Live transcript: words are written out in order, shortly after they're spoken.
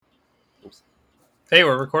Oops. Hey,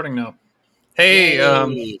 we're recording now. Hey,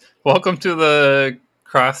 Yay! welcome to the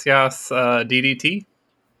CrossYAAS DDT,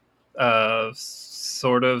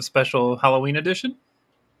 sort of special Halloween edition.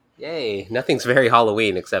 Yay! Nothing's very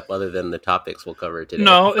Halloween except other than the topics we'll cover today.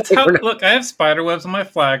 No, it's We're not- look. I have spider webs on my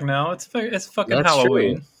flag now. It's fucking That's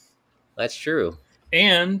Halloween, true. That's true.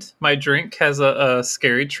 and my drink has a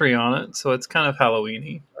scary tree on it, so it's kind of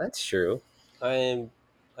Halloweeny. That's true. I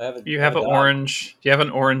have a. You I have have a an dog. orange. You have an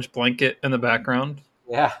orange blanket in the background.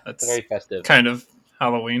 Yeah, it's That's very festive. kind of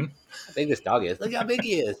Halloween. How big this dog is? Look how big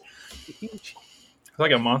he is. He's huge. It's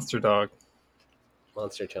like a monster dog.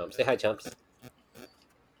 Monster chumps. Say hi, chumps.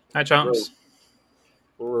 Hi, chomps.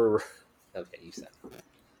 Okay, you said.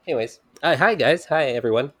 Anyways, hi guys. Hi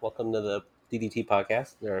everyone. Welcome to the DDT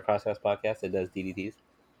podcast. They're a CrossYAAS podcast that does DDTs.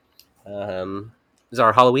 This is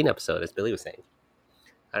our Halloween episode, as Billy was saying.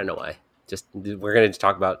 I don't know why. We're going to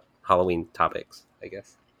talk about Halloween topics, I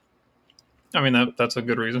guess. I mean that's a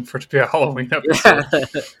good reason for it to be a Halloween episode.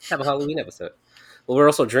 Have a Halloween episode. Well, we're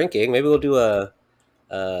also drinking. Maybe we'll do a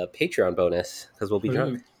Patreon bonus because we'll be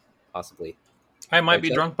drunk, possibly. I might Right, be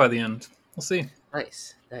Chuck? drunk by the end. We'll see.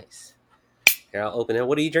 Nice. Here, I'll open it.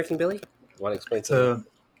 What are you drinking, Billy? You want to explain It's something?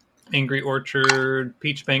 a Angry Orchard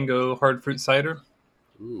peach mango hard fruit cider.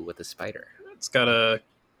 Ooh, with a spider. It's got a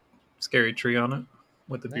scary tree on it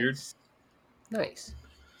with a beard. Nice.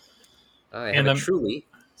 I And have a truly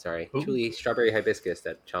Ooh. strawberry hibiscus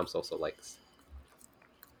that Chomps also likes.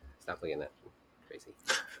 Stop looking at that. Crazy.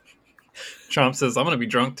 Chomp says, I'm going to be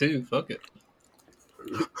drunk too. Fuck it.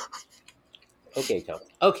 Okay, Chomps.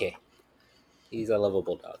 Okay. He's a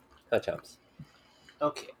lovable dog. Huh, Chomps?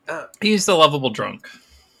 Okay. He's the lovable drunk.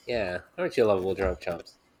 Yeah. Aren't you a lovable drunk,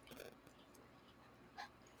 Chomps?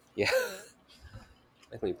 Yeah.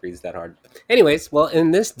 Like when he breathes that hard. Anyways, well,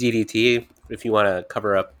 in this DDT, if you want to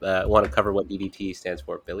cover what DDT stands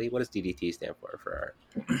for, Billy, what does DDT stand for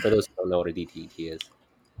those who don't know what a DDT is?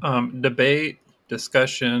 Debate,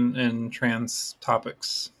 discussion, and trans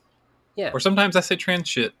topics. Yeah. Or sometimes I say trans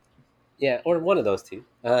shit. Yeah, or one of those two.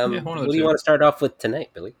 one of the what do you two. want to start off with tonight,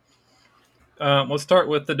 Billy? Let's start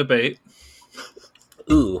with the debate.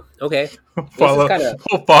 Ooh, okay. We'll follow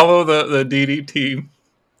the DDT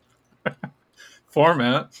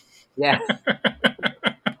format. Yeah.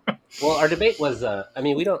 Well, our debate was,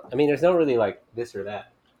 there's no really like this or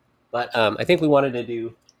that, but I think we wanted to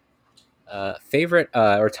do favorite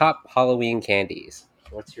or top Halloween candies.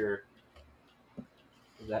 What's your?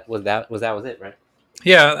 Was it, right?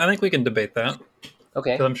 Yeah, I think we can debate that.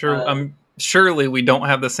 Okay. 'Cause surely we don't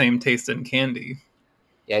have the same taste in candy.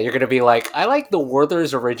 Yeah, you're gonna be like, I like the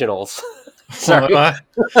Werther's Originals. Sorry. Well,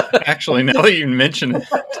 actually, now that you mention it,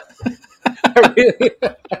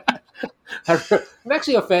 I'm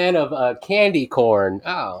actually a fan of candy corn.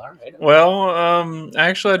 Oh, all right. well,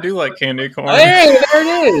 actually, I do like candy corn. Hey,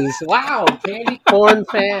 there it is! Wow, candy corn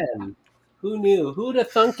fan. Who knew? Who'd have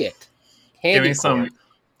thunk it? Give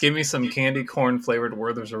me some candy corn flavored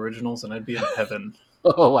Werther's Originals, and I'd be in heaven.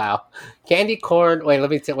 Oh wow, candy corn. Wait, let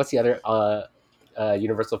me see. What's the other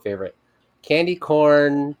universal favorite? Candy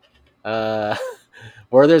corn.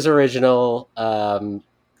 Werther's Original.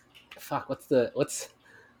 What's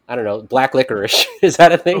I don't know. Black licorice. Is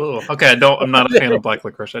that a thing? Ooh, okay, I'm not a fan of black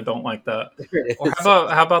licorice. I don't like that. Or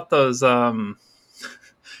how about those I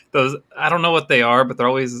don't know what they are, but they're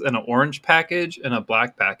always in an orange package and a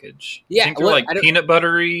black package. Yeah, I think they're like peanut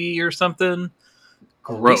buttery or something.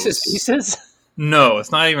 Gross. Reese's Pieces? No,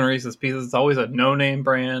 it's not even Reese's Pieces. It's always a no-name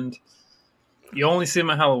brand. You only see them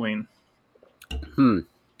at Halloween. A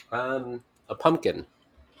pumpkin.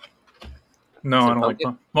 No, I don't like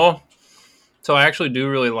them. Well, so I actually do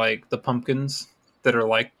really like the pumpkins that are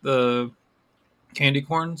like the candy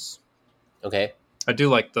corns. Okay. I do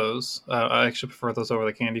like those. I actually prefer those over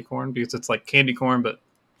the candy corn because it's like candy corn, but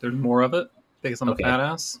there's more of it because I'm a fat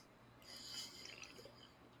ass.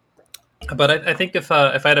 But I think if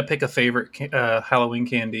I had to pick a favorite Halloween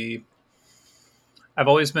candy, I've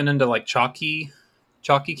always been into like chalky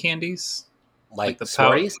candies, like the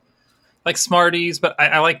Smarties, like Smarties. But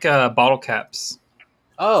I like bottle caps.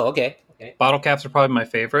 Oh, okay. Bottle caps are probably my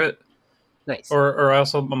favorite. Nice. Or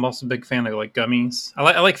I'm also a big fan of like gummies.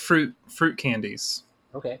 I like fruit candies.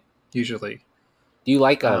 Okay. Usually. Do you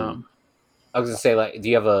like I was gonna say, like, do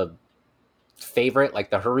you have a favorite,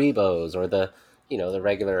 like the Haribos or the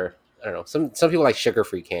regular? I don't know. Some people like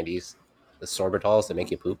sugar-free candies, the sorbitals that make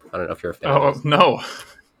you poop. I don't know if you're a fan. Oh no,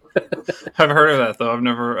 I've heard of that though. I've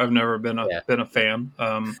never been a fan.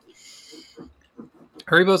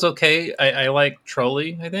 Haribo's okay. I like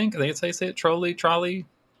Trolley. I think it's how you say it. Trolley.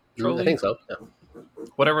 I think so. Yeah.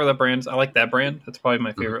 Whatever the brand is, I like that brand. That's probably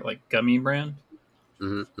my favorite like gummy brand.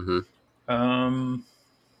 Mm-hmm. Um,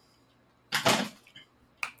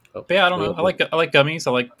 Oh, but yeah, I don't we know. opened. I like gummies.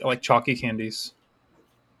 I like chalky candies.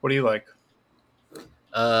 What do you like?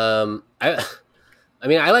 I I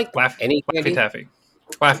mean, I like any Laffy candy. Taffy.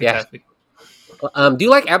 Laffy Yeah. Taffy. Do you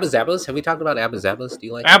like Abba Zabbas? Have we talked about Abba Zabbas? Do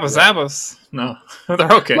you like? Abba You like Zabbas. No,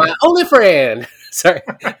 they're okay. my only friend? Sorry,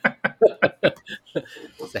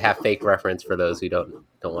 it's a half fake reference for those who don't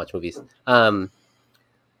watch movies. Uh,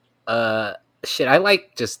 shit, I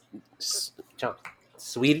like just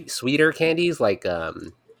sweeter candies like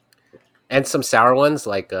and some sour ones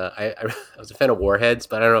like I was a fan of Warheads,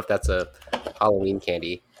 but I don't know if that's a Halloween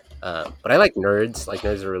candy. But I like Nerds. Like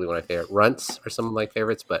Nerds are really one of my favorite. Runts are some of my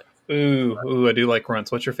favorites, but Ooh, I do like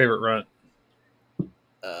runts. What's your favorite runt?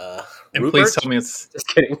 uh, And please Rupert. tell me it's Just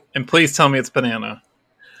kidding. banana.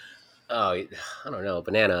 Oh, I don't know.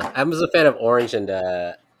 Banana. I was a fan of orange and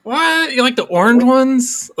What? You like the orange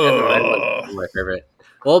ones? and the red ones. Ugh. Were my favorite.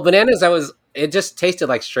 Well, bananas. It just tasted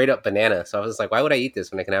like straight up banana. So I was like, why would I eat this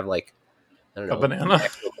when I can have like I don't A know banana?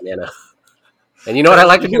 actual banana? And you know what I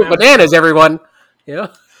like to You do can with have bananas, everyone. You know.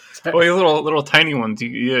 oh, these little tiny ones.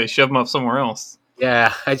 You shove them up somewhere else.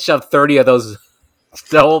 Yeah, I'd shove 30 of those,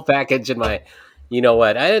 the whole package in my, you know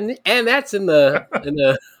what, and that's in the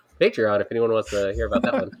Patreon if anyone wants to hear about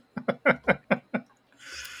that one.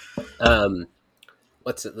 Um,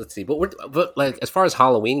 let's see, but like as far as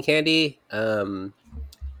Halloween candy, you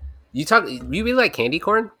really like candy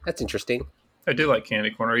corn? That's interesting. I do like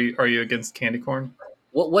candy corn. Are you against candy corn?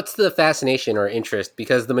 What's the fascination or interest?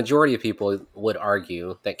 Because the majority of people would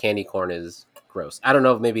argue that candy corn is gross. I don't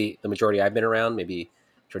know if maybe the majority I've been around, maybe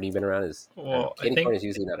majority you've been around is I don't know. Well, Candy corn is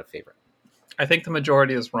usually not a favorite. I think the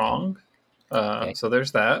majority is wrong. Okay, So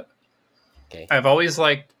there's that. okay. I've always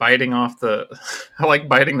liked biting off the. I like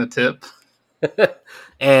biting the tip.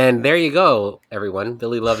 And there you go, everyone.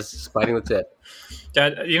 Billy loves biting the tip.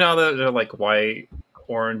 Yeah, you know they're like white,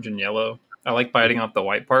 orange, and yellow. I like biting off the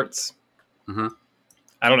white parts. Mm-hmm.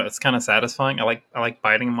 I don't know. It's kind of satisfying. I like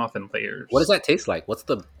biting them off in What does layers. that taste like? What's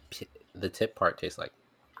the tip part taste like?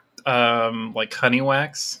 Like honey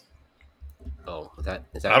wax. Oh, is I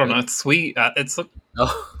that don't know. good? It's sweet. Oh, I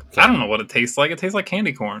okay, don't know what it tastes like. It tastes like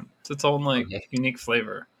candy corn. It's its own like okay. unique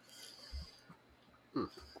flavor.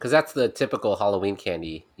 Because that's the typical Halloween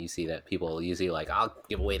candy you see that people usually like. I'll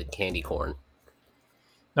give away the candy corn.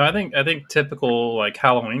 No, I think typical like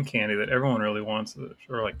Halloween candy that everyone really wants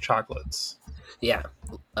are like chocolates. Yeah.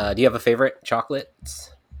 Do you have a favorite chocolate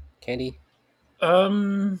candy?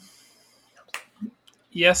 Um,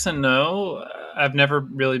 yes and no. I've never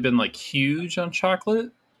really been like huge on chocolate.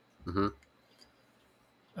 Mm-hmm.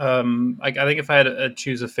 I think if I had to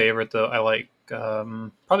choose a favorite though, I like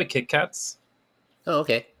probably Kit Kats, Oh,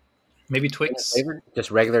 okay. maybe Any Twix. flavor?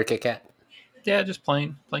 Just regular Kit Kat. Yeah, just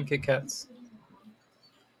plain Kit Kats.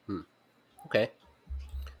 Hmm. Okay.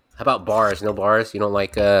 How about bars? No bars. You don't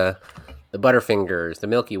like the Butterfingers, the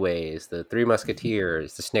Milky Ways, the Three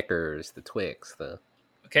Musketeers, the Snickers, the Twix, the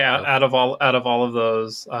Okay, no. out of all of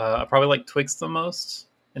those, I probably like Twix the most,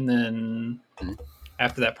 and then Mhm.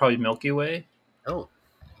 after that, probably Milky Way. Oh.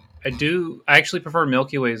 I actually prefer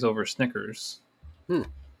Milky Ways over Snickers. Hmm.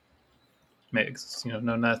 Maybe,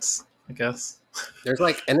 no nuts, I guess. There's Um,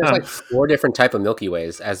 like four different type of Milky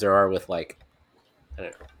Ways as there are with like I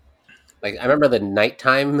don't know. Like I remember the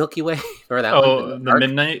nighttime Milky Way. Remember that one? oh, The the dark?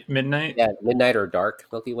 midnight. Yeah, midnight or dark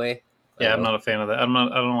Milky Way. I Yeah, don't I'm know. not a fan of that. I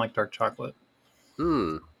don't like dark chocolate.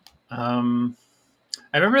 Hmm. Um,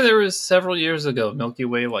 I remember there was several years ago, Milky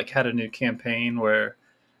Way like had a new campaign where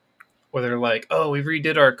they're like, "Oh, we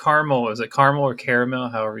redid our caramel. Is it caramel or caramel?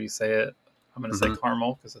 However you say it." I'm gonna say Mm-hmm.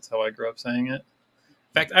 caramel because that's how I grew up saying it.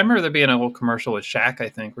 In fact, I remember there being a little commercial with Shaq, I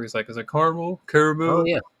think, where he's like, "Is it caramel? Oh Caramel?"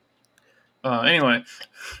 yeah. Anyway,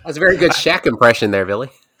 That's a very good Shaq impression there, Billy.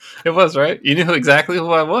 it was right. You knew exactly who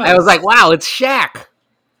I I was like, was. wow, it's Shaq.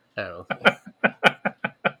 I don't know.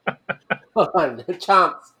 Hold on,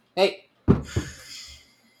 Chomps. Hey. I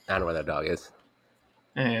don't know where that dog is.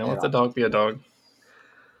 Hey, Yeah. let the dog be a dog.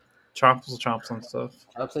 Chomps and stuff.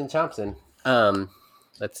 Thompson Thompson.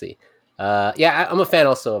 Let's see. Yeah, I'm a fan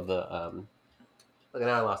also of the. Look, now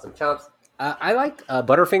I lost him. Chomps. I liked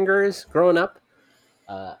Butterfingers growing up,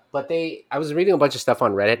 but I was reading a bunch of stuff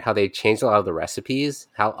on Reddit how they changed a lot of the recipes.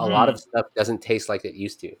 How a lot Mm, of stuff doesn't taste like it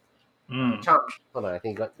used to. mm. Chomp. Hold on, I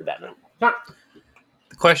think you got to that room. Chomp.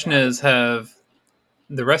 The question is, have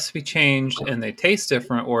the recipe changed and they taste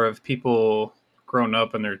different, or have people grown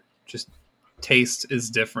up and their just taste is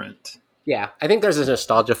different? Yeah, I think there's a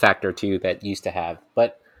nostalgia factor too that used to have,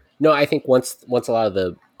 but no, I think once a lot of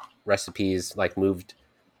the recipes like moved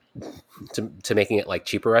to making it like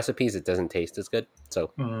cheaper recipes, it doesn't taste as good.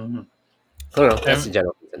 So Mm. I don't know. I, That's the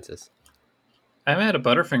general consensus. I haven't had a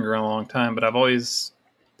Butterfinger in a long time, but I've always,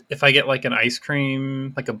 if I get like an ice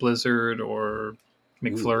cream, like a Blizzard or Ooh,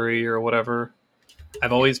 McFlurry or whatever,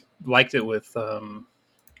 I've yeah, always liked it with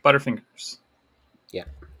Butterfingers yeah.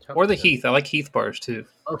 or the Chomps. Heath. I like Heath bars too.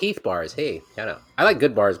 Oh, Heath bars. Hey, I know. I like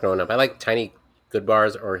good bars growing up. I like tiny good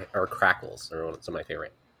bars or crackles are some of my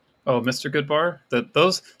favorite. Oh, Mr. Good Bar.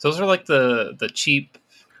 Those are like the cheap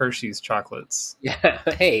Hershey's chocolates. Yeah.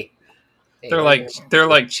 Hey, hey. They're What are like you they're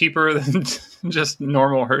like cheaper than just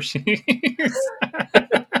normal Hershey's.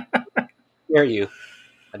 Where are you?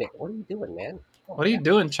 What are you doing, man? Oh What my are you god.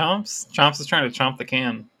 doing, Chomps? Chomps is trying to chomp the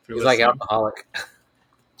can. If you're He's like listening, alcoholic.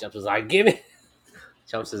 Chomps was like, give me.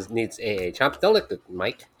 Chomps needs AA. Chomps, don't lick the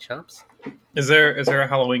mic. Chomps. is there a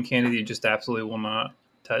Halloween candy that you just absolutely will not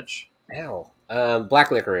touch? Ow.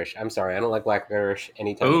 Black licorice. I'm sorry. I don't like black licorice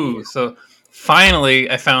any time of the Oh, year. so finally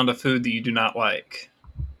I found a food that you do not like.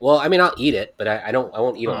 Well, I mean, I'll eat it, but I don't. I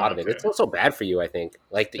won't eat a Oh, lot of it. It's okay. also bad for you. I think.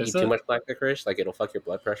 Like to Is eat too it? much black licorice, like it'll fuck your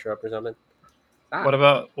blood pressure up or something. What Stop.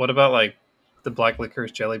 about what about like the black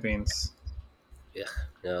licorice jelly beans? Yeah.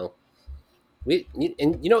 No. And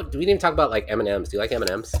you know we didn't even talk about like M&Ms. Do you like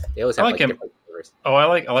M&Ms? They always I have like like M. different flavors. Oh, I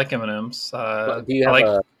like M and M's. But do you I have like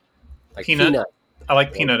a like peanut. peanut I like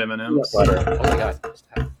or peanut M and peanut M's. butter? Oh my god.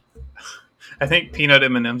 Stop. I think peanut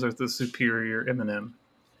M and M's are the superior M and M.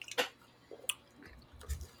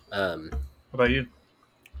 Um. What about you?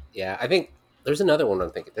 Yeah, I think there's another one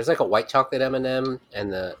I'm thinking. There's like a white chocolate M&M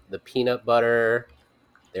and the peanut butter.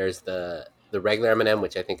 There's the regular M&M,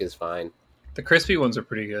 which I think is fine. The crispy ones are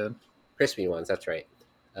pretty good. Crispy ones, that's right.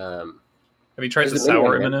 Um, Have you tried there's the the mini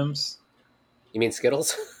sour M&M. M&Ms? You mean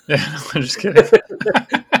Skittles? Yeah, no, I'm just kidding.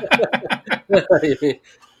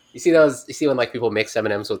 You see those? You see when like people mix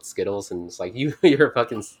M&Ms with Skittles, and it's like you're a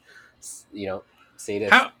fucking you know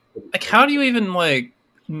sadist. How do you even like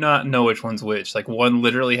not know which one's which? Like one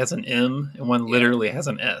literally has an M and one Yeah, literally has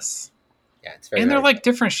an S, yeah, it's very and they're hard. like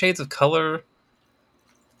different shades of color.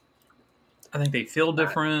 I think they feel Stop,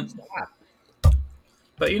 different, stop.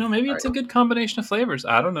 but maybe All it's right. a good combination of flavors.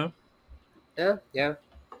 I don't know. Yeah, yeah.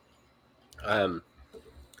 Um,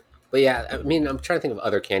 but yeah, I mean, I'm trying to think of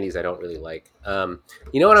other candies I don't really like.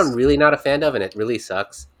 You know what I'm really not a fan of, and it really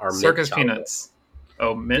sucks, are mint Circus chocolate. peanuts.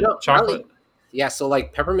 Oh, You mint know, not chocolate. like yeah. So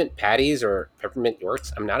like peppermint patties or peppermint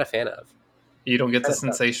Yorks, I'm not a fan of. You don't get the Kind of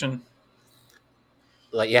sucks. sensation.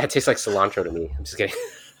 Like yeah, it tastes like cilantro to me. I'm just kidding.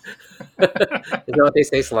 You know what they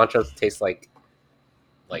say? Cilantro tastes Like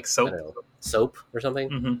I don't soap. know soap or something.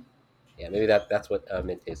 Hmm. Yeah, maybe that's what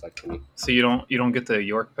mint tastes like to me. So you don't get the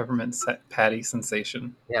York peppermint patty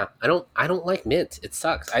sensation. Yeah, I don't like mint. It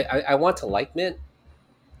sucks. I want to like mint.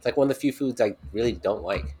 It's like one of the few foods I really don't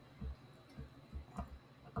like.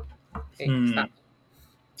 Hey, Hmm. stop.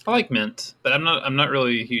 I like mint, but I'm not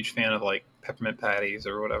really a huge fan of like peppermint patties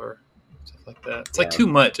or whatever stuff like that. It's like Yeah. too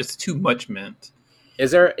much. It's too much mint.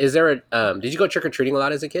 Is there a did you go trick or treating a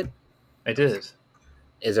lot as a kid? I did.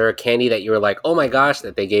 Is there a candy that you were like, oh my gosh,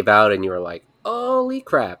 that they gave out and you were like, holy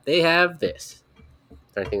crap, they have this? Is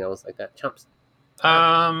there anything else like that? Chumps.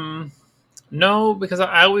 No, because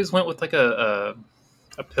I always went with like a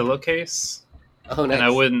pillowcase, Oh and I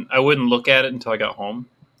nice. wouldn't look at it until I got home.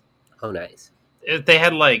 Oh nice. They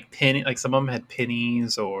had like like some of them had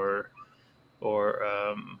pennies or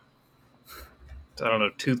I don't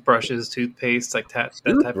know, toothbrushes, toothpaste, like that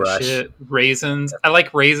type of Toothbrush. shit. Raisins. I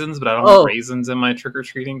like raisins, but I don't want Oh, raisins in my trick or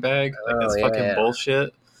treating bag. Like oh that's yeah, fucking yeah.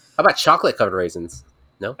 bullshit. How about chocolate covered raisins?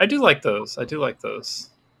 No? I do like those. I do like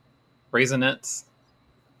those. Raisinets.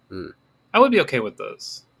 Hmm. I would be okay with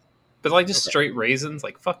those. But like just Okay. straight raisins,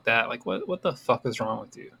 like fuck that. Like what the fuck is wrong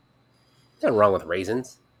with you? Nothing wrong with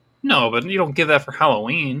raisins. No, but you don't give that for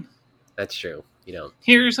Halloween. That's true. You don't.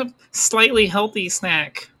 Here's a slightly healthy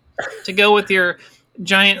snack to go with your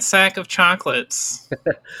giant sack of chocolates.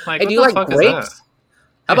 Like Hey, what do you the like fuck is that? grapes?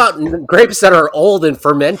 How about grapes that are old and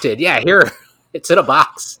fermented? Yeah, here. It's in a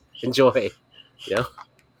box. Enjoy. You know?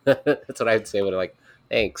 That's what I'd say when I'm like,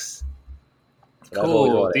 thanks. That's what I've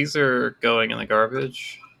always Cool. wanted. These are going in the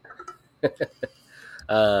garbage.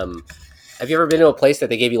 Um, have you ever been to a place that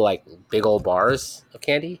they gave you like big old bars of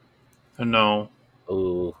candy? Oh, no.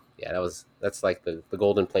 Ooh, yeah, that's like the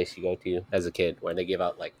golden place you go to as a kid where they give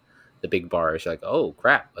out like the big bars. You're like, oh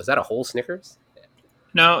crap, was that a whole Snickers?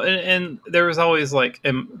 No, and there was always like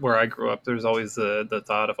where I grew up, there was always the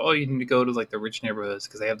thought of, oh, you need to go to like the rich neighborhoods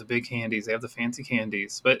because they have the big candies, they have the fancy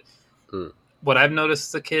candies. But Mm. what I've noticed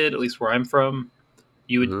as a kid, at least where I'm from,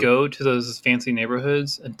 you would Hmm. go to those fancy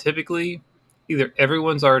neighborhoods, and typically either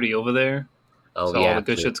everyone's already over there, Oh so all yeah, the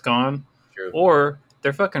good true, shit's gone, true. or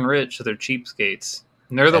they're fucking rich, so they're cheapskates.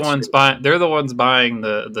 And they're the That's ones true. buying. They're the ones buying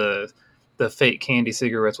the the fake candy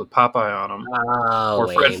cigarettes with Popeye on them, Oh,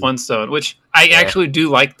 or Fred lame. Flintstone, which I Yeah. actually do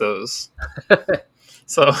like those.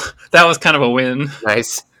 So that was kind of a win.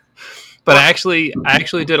 Nice. But I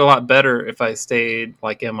actually did a lot better if I stayed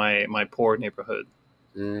like in my poor neighborhood,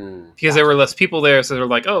 because there were less people there. So they're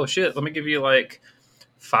like, "Oh shit, let me give you like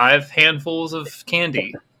 5 handfuls of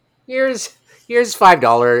candy." Here's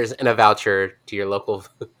 $5 and a voucher to your local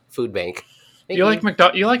food bank. Thank You like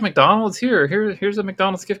McDonald's? Here's a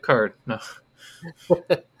McDonald's gift card. No,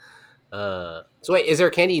 So wait, is there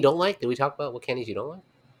a candy you don't like? Did we talk about what candies you don't like?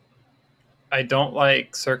 I don't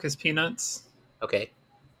like circus peanuts. Okay.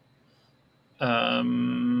 Yeah, I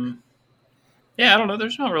don't know.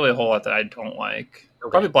 There's not really a whole lot that I don't like. Okay.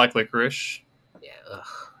 Probably black licorice. Yeah.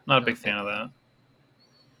 Not a big fan of that.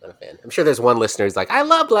 Not a fan. I'm sure there's one listener who's like, I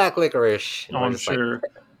love black licorice. And Oh, we're I'm just sure. like,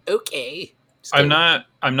 okay. Just I'm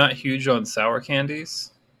kidding. not huge on sour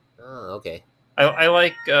candies. Oh, okay. I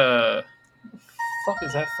like. Fuck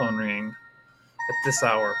is that phone ringing at this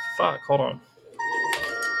hour? Fuck. Hold on.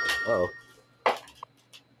 Oh.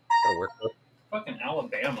 That'll work. Fucking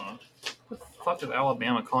Alabama. What the fuck is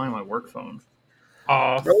Alabama calling my work phone?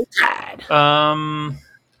 Off. Tide.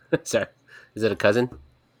 Sorry. Is it a cousin?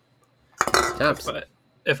 Tops. But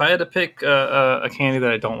if I had to pick a candy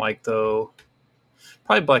that I don't like, though,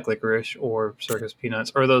 probably black licorice or circus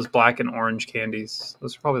peanuts, or those black and orange candies.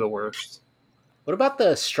 Those are probably the worst. What about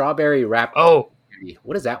the strawberry wrap? Oh, candy?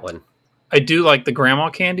 What is that one? I do like the grandma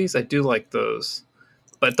candies. I do like those.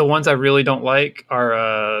 But the ones I really don't like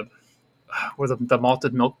are the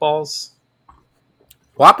malted milk balls.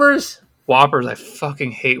 Whoppers? Whoppers. I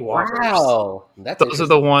fucking hate Whoppers. Wow. Those are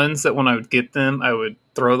the ones that when I would get them, I would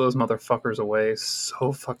throw those motherfuckers away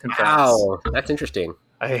so fucking fast. Wow. That's interesting.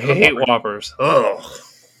 I hate Whoppers. Ugh.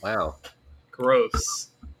 Wow. Gross.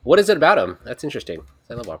 What is it about them? That's interesting.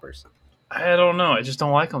 I love Whoppers. I don't know. I just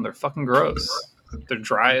don't like them. They're fucking gross. They're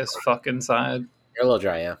dry as fuck inside. They're a little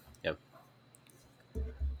dry, yeah.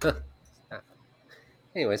 Huh.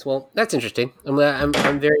 Anyways, well, that's interesting. I'm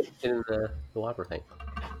very interested in the Whopper thing.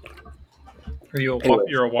 Are you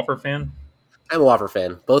you're a Whopper fan? I'm a Whopper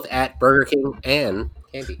fan, both at Burger King and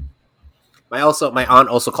Candy. My aunt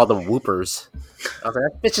also called them Whoopers. I was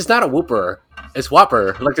like, "Bitch, it's not a Whooper. It's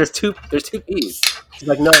Whopper. Like there's two P's." She's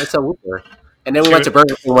like, "No, it's a Whooper." And then we went to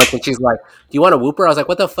Burger King once, and she's like, "Do you want a Whooper?" I was like,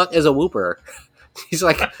 "What the fuck is a Whooper?" She's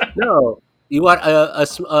like, "No, you want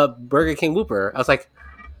a Burger King Whooper?" I was like,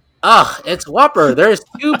 "Ugh, it's Whopper. There's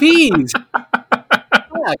 2 P's."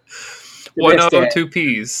 One O, 2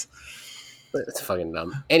 P's. It's fucking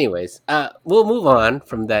dumb. Anyways, we'll move on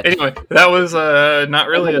from that. Anyway, that was not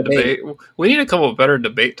really a debate. We need to come up with better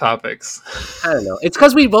debate topics. I don't know. It's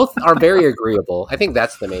because we both are very agreeable. I think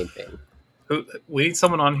that's the main thing. We need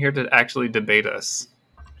someone on here to actually debate us.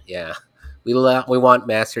 Yeah, we want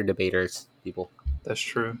master debaters, people. That's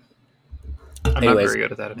true. I'm not very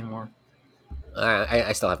good at that anymore.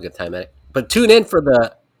 I still have a good time at it. But tune in for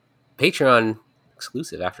the Patreon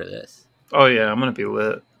exclusive after this. Oh yeah, I'm gonna be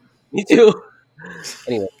lit. Me too.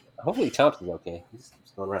 Anyway, hopefully Thompson's okay. He's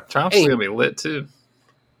going around. Thompson's gonna be lit too.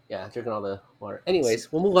 Yeah, drinking all the water. Anyways,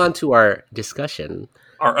 we'll move on to our discussion.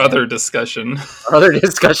 Our other discussion,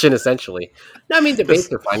 essentially. No, I mean, debates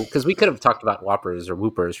are fine because we could have talked about Whoppers or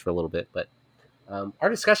Whoopers for a little bit, but our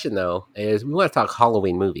discussion though is we want to talk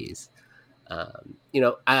Halloween movies.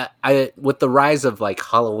 I with the rise of like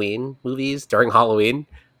Halloween movies during Halloween,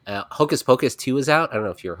 Hocus Pocus 2 is out. I don't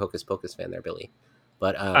know if you're a Hocus Pocus fan there, Billy,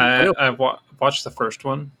 but I watched the first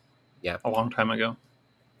one. Yeah, a long time ago.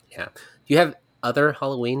 Yeah. Do you have other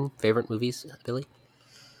Halloween favorite movies, Billy?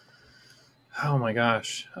 Oh my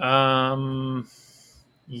gosh.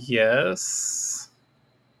 Yes.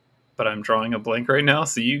 But I'm drawing a blank right now,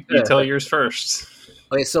 so you tell yours first.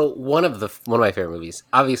 Okay, so one of my favorite movies,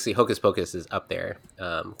 obviously Hocus Pocus is up there.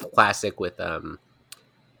 Classic with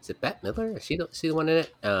is it Bette Midler? Is she the one in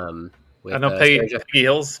it? With, I know Peggy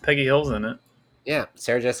Hill's in it. Yeah,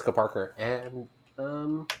 Sarah Jessica Parker and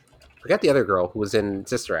I forgot the other girl who was in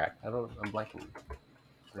Sister Act. I'm blanking.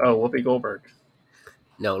 Oh, Whoopi Goldberg.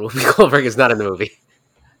 No, Whoopi Goldberg is not in the movie.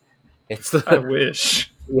 I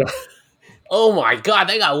wish. Yeah. Oh my god,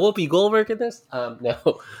 they got Whoopi Goldberg in this?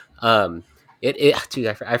 No. Dude,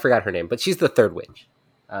 I forgot her name, but she's the third witch.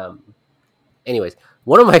 Anyways,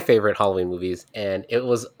 one of my favorite Halloween movies, and it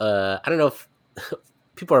was I don't know if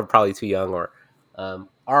people are probably too young or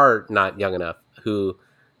are not young enough who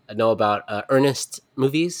know about Ernest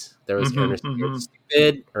movies. There was Ernest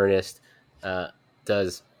Stupid. Ernest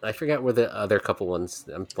does. I forget where the other couple ones.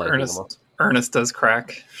 I'm blanking. Ernest Does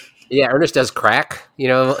Crack. Yeah, Ernest Does Crack. You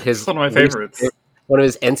know, it's one of my favorites. One of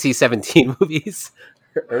his NC-17 movies.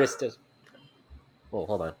 Ernest Does. Oh,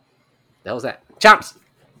 hold on. That was that. Chops.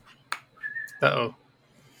 Uh-oh.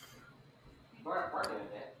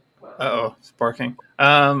 It's barking.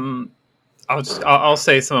 I'll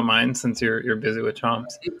say some of mine since you're busy with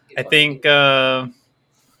chomps. I think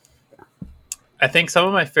some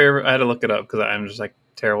of my favorite. I had to look it up because I'm just like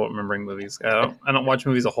terrible at remembering movies. I don't watch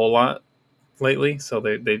movies a whole lot lately, so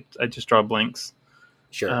I just draw blanks.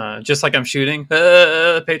 Sure. Just like I'm shooting.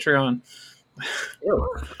 Patreon.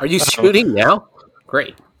 Ew. Are you shooting now?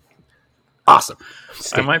 Great. Awesome.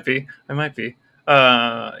 I might be.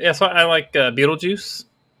 Yeah, so I like Beetlejuice.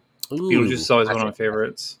 Beetlejuice is always one of my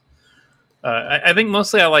favorites. I think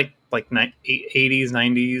mostly I like 80s,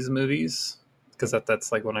 90s movies because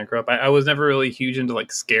that's like when I grew up. I was never really huge into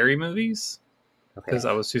like scary movies because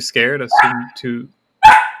I was too scared. I was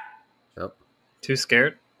too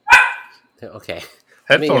scared. Okay.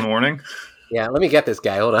 Headphone warning. Yeah, let me get this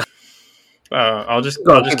guy. Hold on. I'll just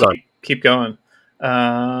keep going.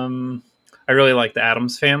 I really like the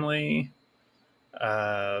Addams Family.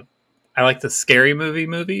 I like the scary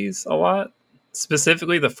movies a lot.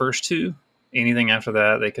 Specifically the first two. Anything after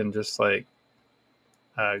that, they can just like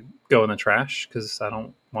go in the trash because I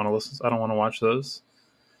don't want to listen. I don't want to watch those.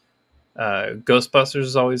 Ghostbusters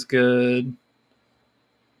is always good.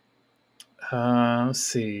 Let's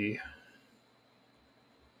see.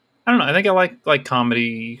 I don't know. I think I like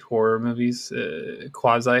comedy horror movies,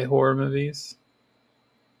 quasi horror movies.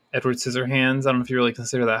 Edward Scissorhands. I don't know if you really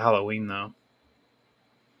consider that Halloween though.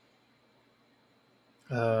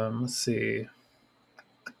 Let's see.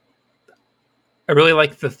 I really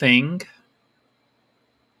like The Thing.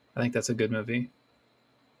 I think that's a good movie.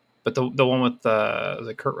 But the one with was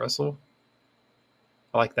it Kurt Russell?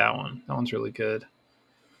 I like that one. That one's really good.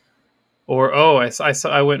 Or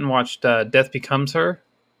I went and watched Death Becomes Her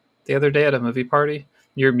the other day at a movie party.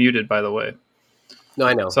 You're muted, by the way. No,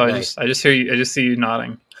 I know. So nice. I just hear you. I just see you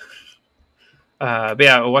nodding. But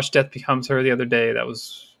yeah, I watched Death Becomes Her the other day. That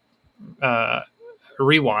was a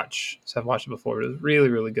rewatch. So I've watched it before. It was really,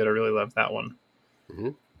 really good. I really loved that one. Mm-hmm.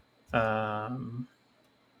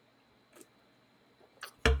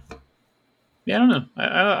 Yeah, I don't know.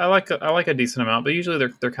 I like a decent amount, but usually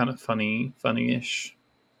they're kind of funny-ish.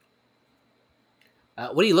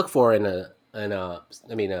 What do you look for in a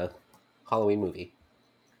Halloween movie?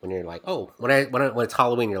 When you're like, oh, when it's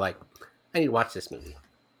Halloween, you're like, I need to watch this movie.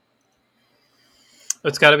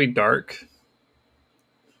 It's got to be dark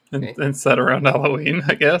and set around Halloween,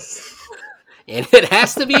 I guess. And it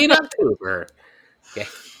has to be in October. Okay.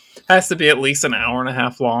 Has to be at least an hour and a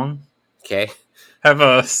half long. Okay. Have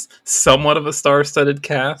a somewhat of a star-studded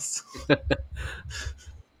cast.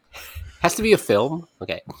 Has to be a film.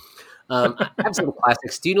 Okay. I have some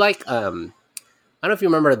classics. Do you like? I don't know if you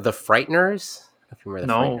remember The Frighteners.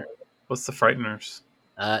 No. What's The Frighteners?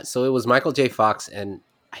 So it was Michael J. Fox, and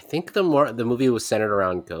I think the movie was centered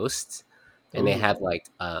around ghosts, and they had like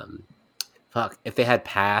if they had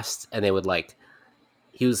past, and they would like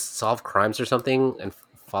he was solve crimes or something and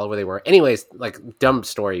follow where they were. Anyways, like dumb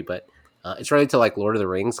story, but it's related to like Lord of the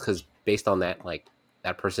Rings because based on that, like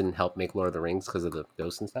that person helped make Lord of the Rings because of the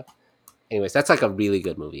ghosts and stuff. Anyways, that's like a really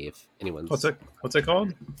good movie if anyone's. What's it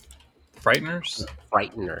called? Frighteners.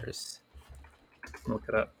 Frighteners. Look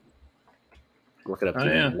it up. Look it up. Oh,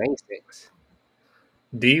 yeah. 96.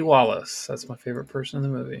 Dee Wallace. That's my favorite person in the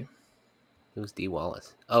movie. Who's Dee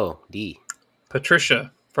Wallace? Oh, Dee.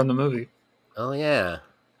 Patricia from the movie. Oh yeah.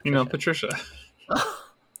 Patricia. You know Patricia.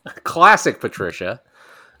 Classic Patricia.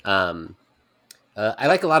 I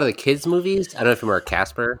like a lot of the kids' movies. I don't know if you remember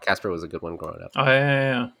Casper. Casper was a good one growing up. Oh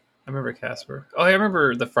yeah. I remember Casper. Oh, I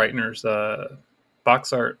remember The Frighteners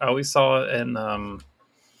box art. I always saw it in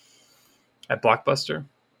at Blockbuster.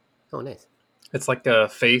 Oh, nice. It's like a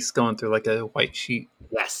face going through like a white sheet.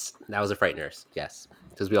 Yes, that was The Frighteners. Yes,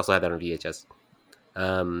 because we also had that on VHS.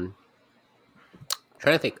 Trying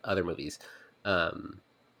to think other movies.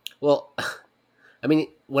 Well, I mean,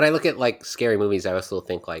 when I look at like scary movies, I also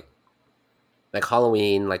think like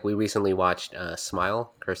Halloween. Like we recently watched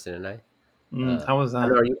Smile, Kirsten and I. How was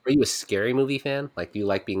that? Are you a scary movie fan? Like, do you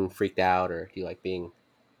like being freaked out, or do you like being?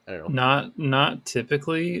 I don't know. Not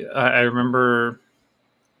typically. I remember,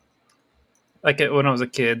 like when I was a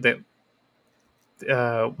kid, that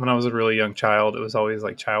when I was a really young child, it was always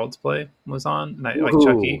like Child's Play was on, and I like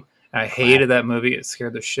Chucky. I hated that movie. It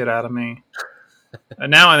scared the shit out of me.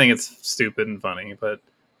 And now I think it's stupid and funny. But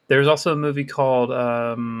there's also a movie called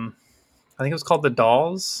I think it was called The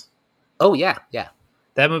Dolls. Oh yeah, yeah.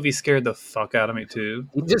 That movie scared the fuck out of me too.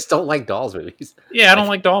 You just don't like dolls movies. Yeah, I don't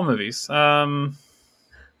like doll movies. I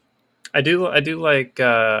do like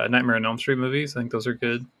Nightmare on Elm Street movies. I think those are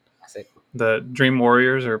good. Classic. The Dream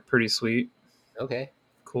Warriors are pretty sweet. Okay.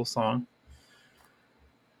 Cool song.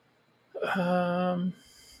 Um,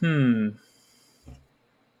 hmm.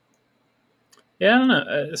 Yeah, I don't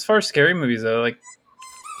know. As far as scary movies though, like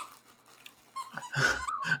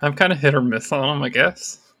I'm kind of hit or miss on them, I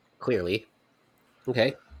guess. Clearly.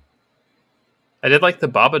 Okay. I did like the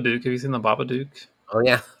Babadook. Have you seen the Babadook? Oh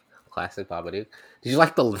yeah, classic Babadook. Did you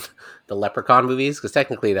like the Leprechaun movies? Because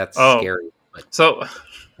technically that's Oh, scary, but so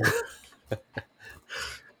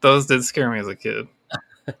those did scare me as a kid.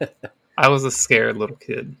 I was a scared little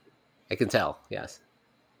kid. I can tell. Yes.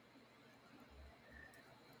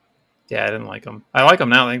 Yeah, I didn't like them. I like them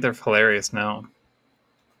now. I think they're hilarious now.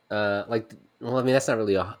 Like, well, I mean, that's not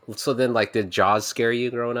really a. So then, like, did Jaws scare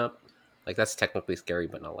you growing up? Like, that's technically scary,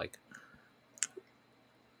 but not like.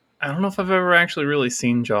 I don't know if I've ever actually really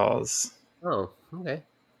seen Jaws. Oh, okay.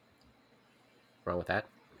 Wrong with that.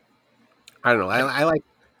 I don't know. I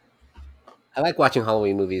like watching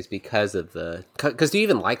Halloween movies because of the. Because do you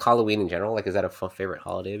even like Halloween in general? Like, is that a favorite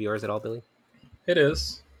holiday of yours at all, Billy? It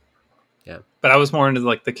is. Yeah. But I was more into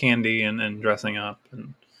like the candy and dressing up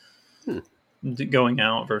and Hmm. going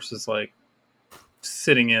out versus like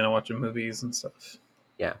sitting in and watching movies and stuff.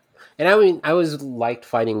 Yeah, and I mean, I always liked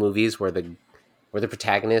finding movies where the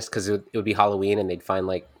protagonist, because it would be Halloween, and they'd find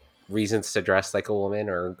like reasons to dress like a woman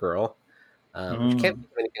or a girl. Which can't Mm. think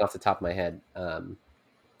of anything off the top of my head.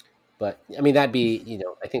 But I mean, that'd be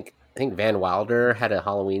I think Van Wilder had a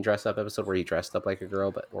Halloween dress up episode where he dressed up like a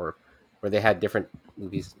girl, but or where they had different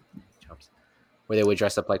movies chops, where they would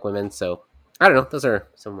dress up like women. So I don't know. Those are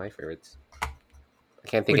some of my favorites. I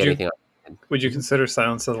can't think Would of you anything else. would you Mhm. consider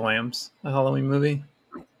Silence of the Lambs a Halloween movie?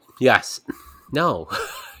 Yes. No.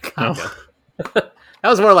 No. God, no. That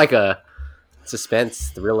was more like a suspense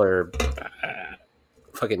thriller,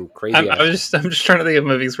 fucking crazy I ass. was I'm just trying to think of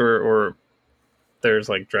movies where there's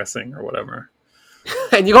like dressing or whatever.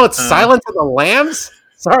 And you go with Uh, Silence of the Lambs?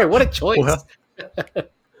 Sorry, what a choice. well,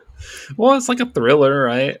 well, it's like a thriller,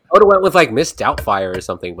 right? I would have went with like Miss Doubtfire or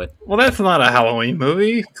something, but Well, that's not a Halloween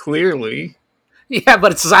movie, clearly. yeah,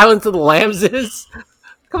 but it's Silence of the Lambs is.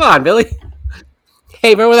 Come on, Billy.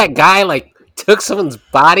 Hey, remember that guy like took someone's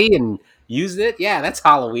body and used it? Yeah, that's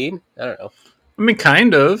Halloween. I don't know. I mean,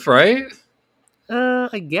 kind of, right?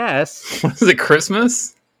 I guess. Was it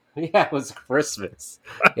Christmas? Yeah, it was Christmas.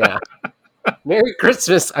 Yeah. Merry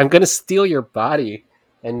Christmas. I'm gonna steal your body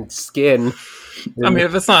and skin. I mean,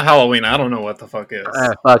 if it's not Halloween, I don't know what the fuck is.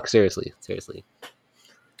 Fuck, seriously.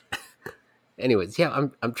 Anyways, yeah,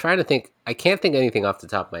 I'm trying to think. I can't think of anything off the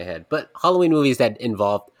top of my head, but Halloween movies that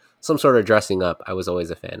involved some sort of dressing up, I was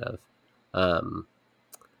always a fan of. Um,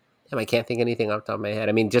 I can't think of anything off the top of my head.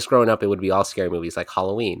 I mean, just growing up, it would be all scary movies like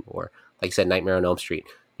Halloween or, like you said, Nightmare on Elm Street.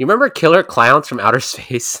 You remember Killer Clowns from Outer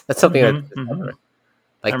Space? That's something I Mm-hmm, mm-hmm.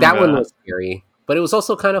 I like. That remember one that. was scary, but it was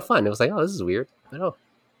also kind of fun. It was like, oh, this is weird, but oh,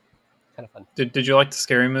 kind of fun. Did you like the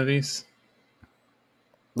scary movies?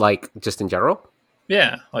 Like just in general.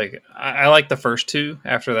 Yeah, like I like the first two.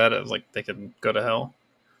 After that, it was like they could go to hell.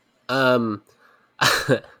 Um,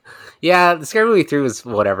 yeah, the Scary Movie 3 was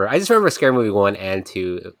whatever. I just remember Scary Movie 1 and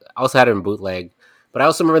 2. I also had it in bootleg, but I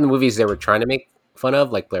also remember the movies they were trying to make fun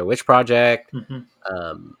of, like Blair Witch Project, Mm-hmm.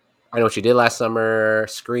 I Know What You Did Last Summer,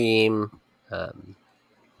 Scream, um,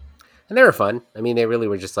 and they were fun. I mean, they really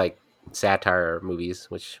were just like satire movies,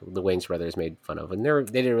 which the Wayans brothers made fun of, and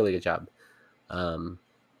they did a really good job. Um,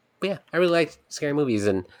 but yeah, I really like scary movies,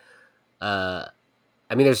 and uh,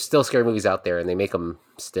 I mean, there's still scary movies out there, and they make them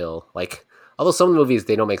still. Like, although some movies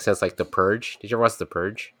they don't make sense, like The Purge. Did you ever watch The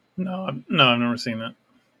Purge? No, I've never seen it.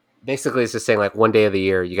 Basically, it's just saying like one day of the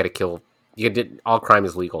year you got to kill. All crime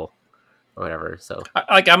is legal, or whatever. So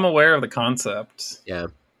I'm aware of the concept, yeah,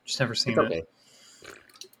 just never it's seen it. okay.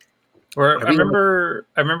 Where Have you?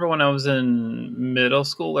 I remember when I was in middle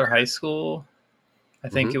school or high school. Mm-hmm. I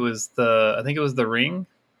think it was The Ring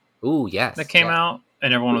Ooh, yes, that came out,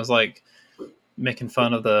 and everyone was like making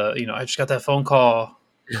fun of the. I just got that phone call.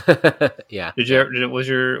 yeah. Did you? Ever, did it was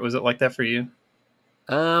it like that for you?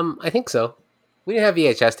 I think so. We didn't have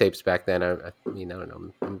VHS tapes back then. I mean, I don't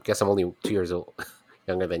know. I guess I'm only 2 years old,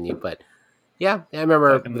 younger than you, but yeah, I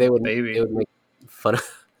remember Fucking they would baby. make fun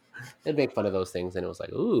of they'd make fun of those things, and it was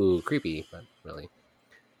like, ooh, creepy, but really,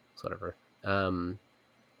 it's whatever.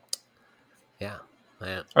 Yeah,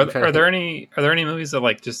 yeah. I'm trying to Are think. there any movies that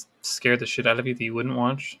like just scared the shit out of you that you wouldn't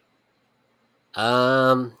watch?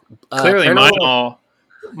 Um, Clearly, Paranormal.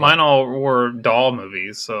 mine all were doll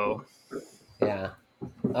movies. So Yeah.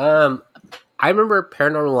 Um, I remember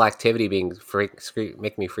Paranormal Activity being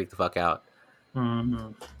make me freak the fuck out,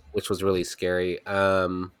 mhm. which was really scary.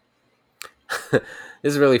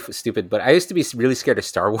 This is really stupid, but I used to be really scared of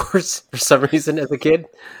Star Wars for some reason as a kid.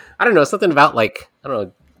 I don't know, something about like I don't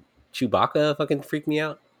know, Chewbacca fucking freaked me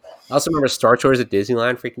out. I also remember Star Tours at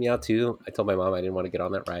Disneyland freaking me out too. I told my mom I didn't want to get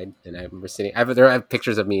on that ride, and I remember sitting. I have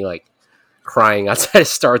pictures of me like crying outside of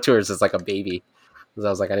Star Tours as like a baby because I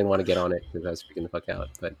was like I didn't want to get on it because I was freaking the fuck out.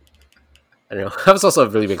 But I don't know. I was also a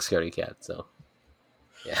really big scaredy cat, so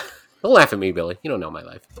yeah. Don't laugh at me, Billy. You don't know my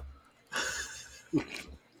life.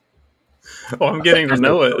 Well, I'm getting to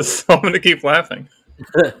know it, so I'm going to keep laughing.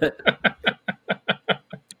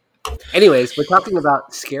 Anyways, we're talking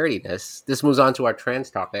about scarediness. This moves on to our trans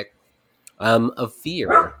topic of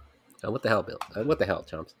fear. What the hell, Bill? What the hell,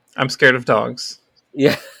 chumps? I'm scared of dogs.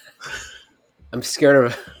 Yeah. I'm scared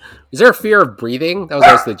of. Is there a fear of breathing? That was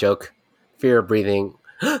always the joke. Fear of breathing.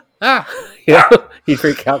 Ah! You know, he'd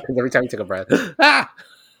freak out because every time he took a breath. Ah!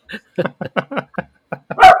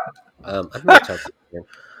 I'm not chunky.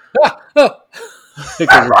 Ah! Oh!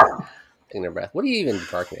 Taking a breath. What are you even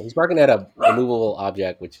barking at? He's barking at a immovable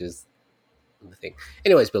object, which is the thing.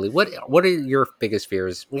 Anyways, Billy, what are your biggest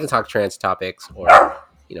fears? We can talk trans topics or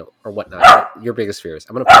or whatnot. Your biggest fears.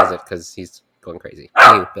 I'm gonna pause it because he's going crazy.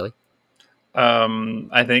 Hey, Billy.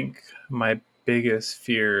 I think my biggest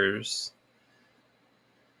fears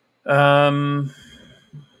have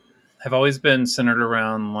always been centered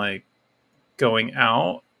around like going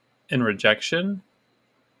out and rejection,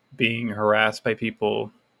 being harassed by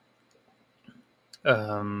people,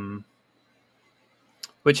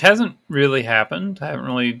 which hasn't really happened. I haven't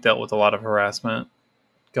really dealt with a lot of harassment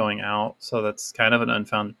going out, so that's kind of an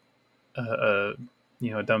unfounded, a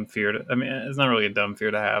dumb fear. I mean, it's not really a dumb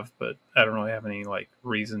fear to have, but I don't really have any like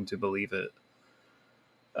reason to believe it.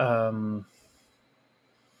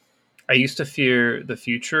 I used to fear the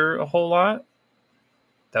future a whole lot.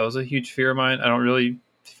 That was a huge fear of mine. I don't really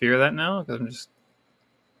fear that now because I'm just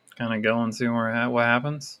kind of going and seeing what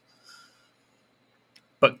happens.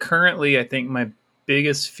 But currently, I think my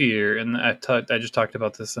biggest fear, and I just talked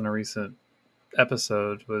about this in a recent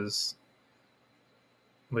episode,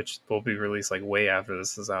 which will be released like way after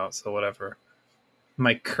this is out, so whatever.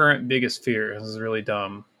 My current biggest fear, this is really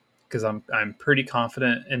dumb, because I'm pretty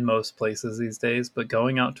confident in most places these days, but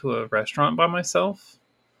going out to a restaurant by myself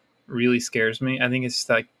really scares me. I think it's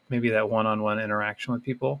like maybe that one-on-one interaction with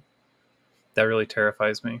people that really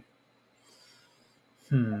terrifies me.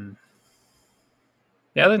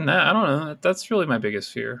 Yeah, other than that, I don't know. That's really my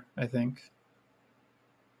biggest fear, I think.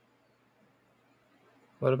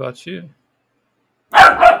 What about you?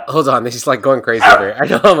 Hold on, this is like going crazy over here. I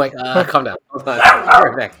know. I'm like, calm down. Hold on.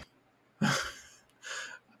 Right back.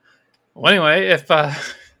 Well, anyway, if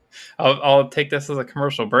I'll take this as a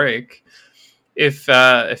commercial break. If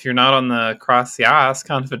you're not on the CrossYAAS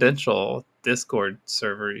Confidential Discord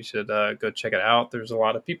server, you should go check it out. There's a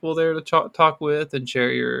lot of people there to talk with and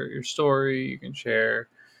share your story. You can share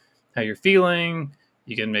how you're feeling.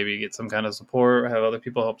 You can maybe get some kind of support, have other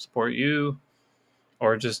people help support you,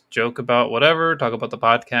 or just joke about whatever, talk about the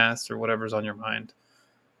podcast or whatever's on your mind.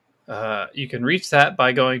 You can reach that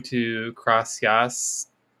by going to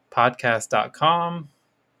CrossYAASpodcast.com.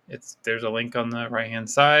 There's a link on the right hand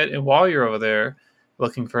side, and while you're over there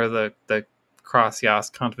looking for the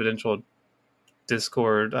CrossYAAS Confidential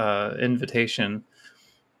Discord invitation,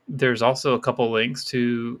 there's also a couple links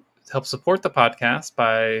to help support the podcast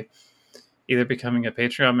by either becoming a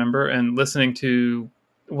Patreon member and listening to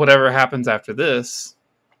whatever happens after this.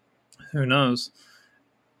 Who knows?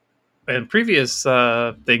 And previous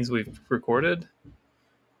things we've recorded,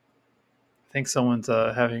 I think someone's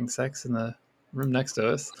having sex in the room next to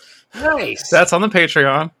us. Nice. That's on the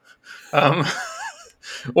Patreon.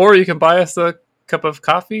 Or you can buy us a cup of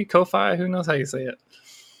coffee, Ko-Fi, who knows how you say it.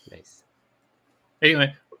 Nice.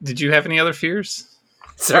 Anyway, did you have any other fears?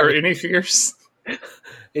 Sorry. Or any fears?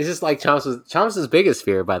 It's just like Chomps' biggest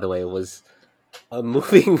fear, by the way, was a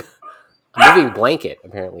moving blanket,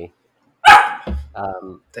 apparently.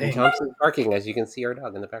 And Chomps is barking, as you can see our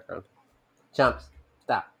dog in the background. Chomps,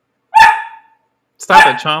 stop. Stop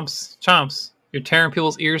it, Chomps. Chomps, you're tearing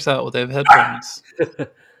people's ears out with their headphones.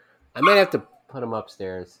 I might have to put him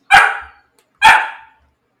upstairs.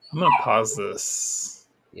 I'm going to pause this.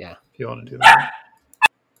 Yeah. If you want to do that.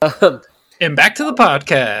 And back to the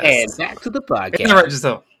podcast. In the right,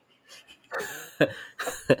 Giselle.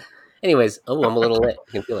 Anyways, I'm a little lit.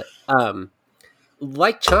 You can feel it.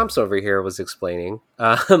 Like Chomps over here was explaining,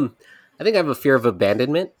 I think I have a fear of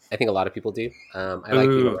abandonment. I think a lot of people do. I like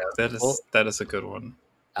being around people. That is a good one.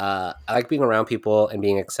 I like being around people and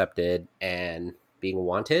being accepted and being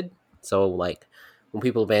wanted. So, like, when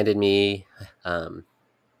people abandon me,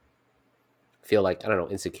 feel like, I don't know,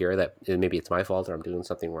 insecure that maybe it's my fault or I'm doing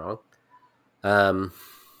something wrong. I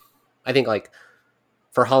think, like,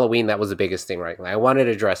 for Halloween, that was the biggest thing, right? I wanted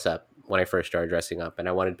to dress up when I first started dressing up, and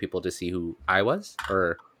I wanted people to see who I was,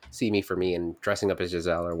 or see me for me, and dressing up as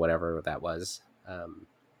Giselle or whatever that was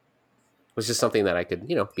just something that I could,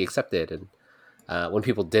 be accepted. And when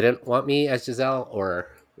people didn't want me as Giselle or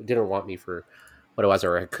didn't want me for what I was,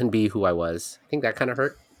 or I couldn't be who I was, I think that kind of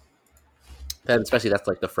hurt. And especially that's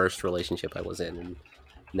like the first relationship I was in, and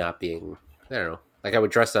not being, I don't know, like I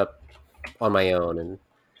would dress up on my own and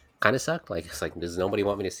kind of sucked. Like it's like, does nobody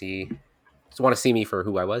want me to just want to see me for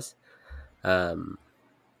who I was? Um,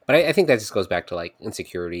 but I think that just goes back to like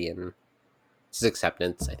insecurity and just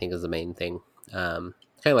acceptance. I think is the main thing. Kind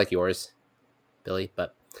of like yours, Billy.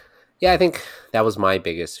 But yeah, I think that was my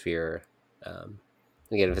biggest fear.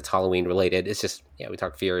 Again, if it's Halloween related, it's just we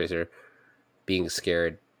talk fears or being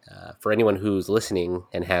scared. For anyone who's listening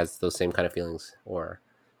and has those same kind of feelings or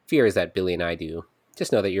fears that Billy and I do,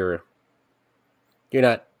 just know that you're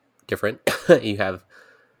not different. you have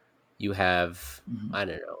I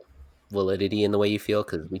don't know, validity in the way you feel,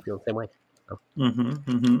 because we feel the same way. So.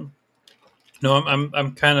 No,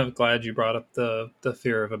 I'm kind of glad you brought up the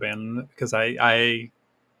fear of abandonment, because I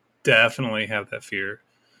definitely have that fear,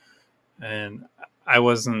 and I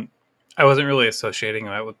wasn't really associating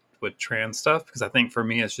that with trans stuff, because I think for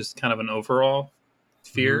me it's just kind of an overall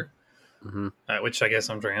fear, which I guess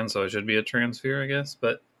I'm trans, so it should be a trans fear, I guess.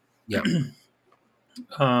 But yeah,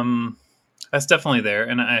 that's definitely there,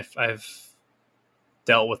 and I've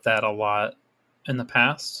dealt with that a lot in the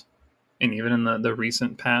past, and even in the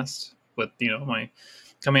recent past, with my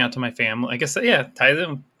coming out to my family. I guess ties in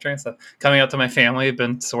with trans stuff. Coming out to my family, I've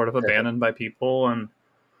been sort of abandoned by people, and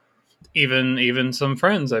even some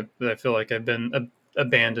friends I feel like I've been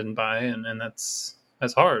abandoned by, and that's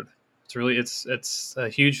hard. It's a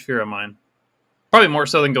huge fear of mine. Probably more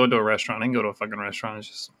so than going to a restaurant. I can go to a fucking restaurant. It's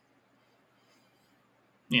just,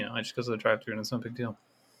 I just go to the drive-thru and it's no big deal.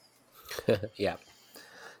 yeah.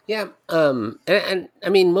 And I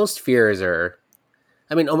mean, most fears are,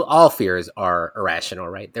 all fears are irrational,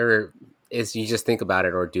 right? There is, you just think about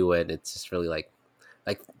it or do it. It's just really like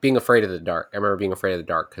being afraid of the dark. I remember being afraid of the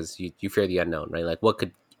dark because you fear the unknown, right? Like what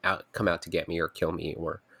could come out to get me or kill me,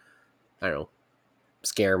 or I don't know,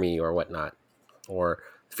 scare me or whatnot, or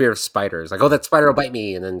fear of spiders. Like, oh, that spider will bite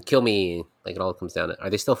me and then kill me. Like it all comes down to, are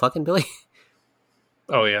they still fucking, Billy?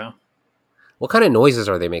 Oh yeah. What kind of noises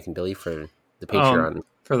are they making, Billy, for the Patreon?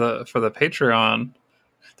 For the Patreon,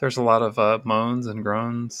 there's a lot of moans and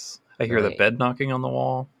groans. I hear the bed knocking on the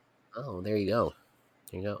wall. Oh, there you go.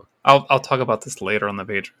 I'll talk about this later on the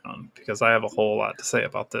Patreon, because I have a whole lot to say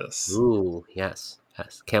about this. Ooh, yes.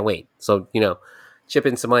 Can't wait. So, chip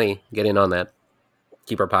in some money, get in on that.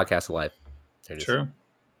 Keep our podcast alive. Sure.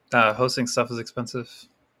 Hosting stuff is expensive.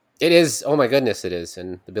 It is. Oh my goodness, it is.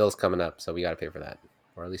 And the bill's coming up, so we got to pay for that.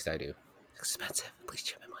 Or at least I do. Expensive. Please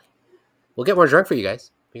chip in money. We'll get more drunk for you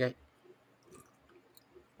guys. Be great.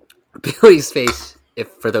 Billy's face,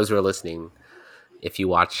 for those who are listening, if you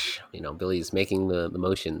watch, Billy's making the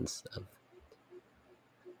motions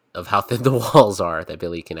of how thin the walls are, that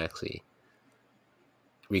Billy can actually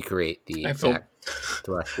recreate the exact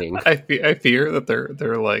thrusting. I fear that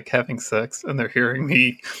they're like having sex and they're hearing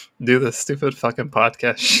me do this stupid fucking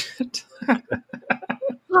podcast shit.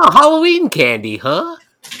 Oh, Halloween candy, huh?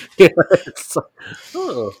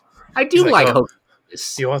 Oh, I do like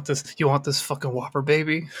Hostess. You want this? You want this fucking Whopper,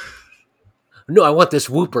 baby? No, I want this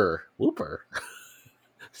Whooper.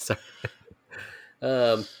 Sorry.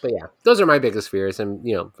 But yeah, those are my biggest fears, and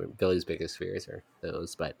Billy's biggest fears are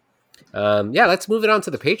those. But let's move it on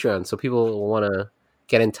to the Patreon, so people will want to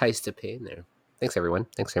get enticed to pay in there. Thanks everyone.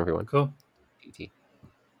 Cool.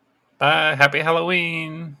 Bye. Happy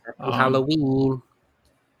Halloween. Happy Halloween.